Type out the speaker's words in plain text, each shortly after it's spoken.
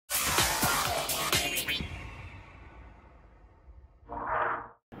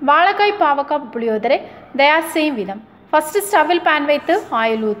வாழைக்காய் பாவக்காய் புளியோதரை தயார் செய்யும் விதம். ஃபஸ்ட்டு ஸ்டவ்வில் பேன் வைத்து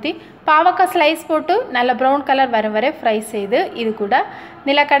ஆயில் ஊற்றி பாவக்காய் ஸ்லைஸ் போட்டு நல்ல ப்ரௌன் கலர் வரும் வரை ஃப்ரை செய்து இது கூட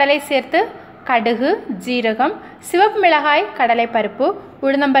நிலக்கடலை சேர்த்து கடுகு, ஜீரகம், சிவப்பு மிளகாய், கடலை பருப்பு,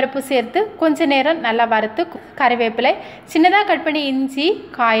 உளுந்தம்பருப்பு சேர்த்து கொஞ்ச நேரம் நல்லா வறுத்து கறிவேப்பிலை, சின்னதாக கட் பண்ணி இஞ்சி,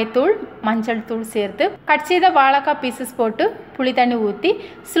 காயத்தூள், மஞ்சள் தூள் சேர்த்து கட் செய்த வாழைக்காய் பீசஸ் போட்டு புளி தண்ணி ஊற்றி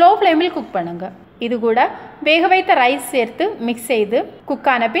ஸ்லோ ஃப்ளேமில் குக் பண்ணுங்க. இது கூட வேக வைத்த ரைஸ் சேர்த்து மிக்ஸ் செய்து குக்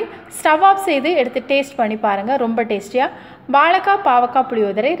ஆன பின் ஸ்டவ் ஆஃப் செய்து எடுத்து டேஸ்ட் பண்ணி பாருங்கள். ரொம்ப டேஸ்டியாக வாழைக்காய் பாவக்காய்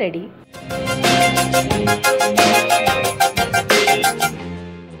புளியோதரை ரெடி.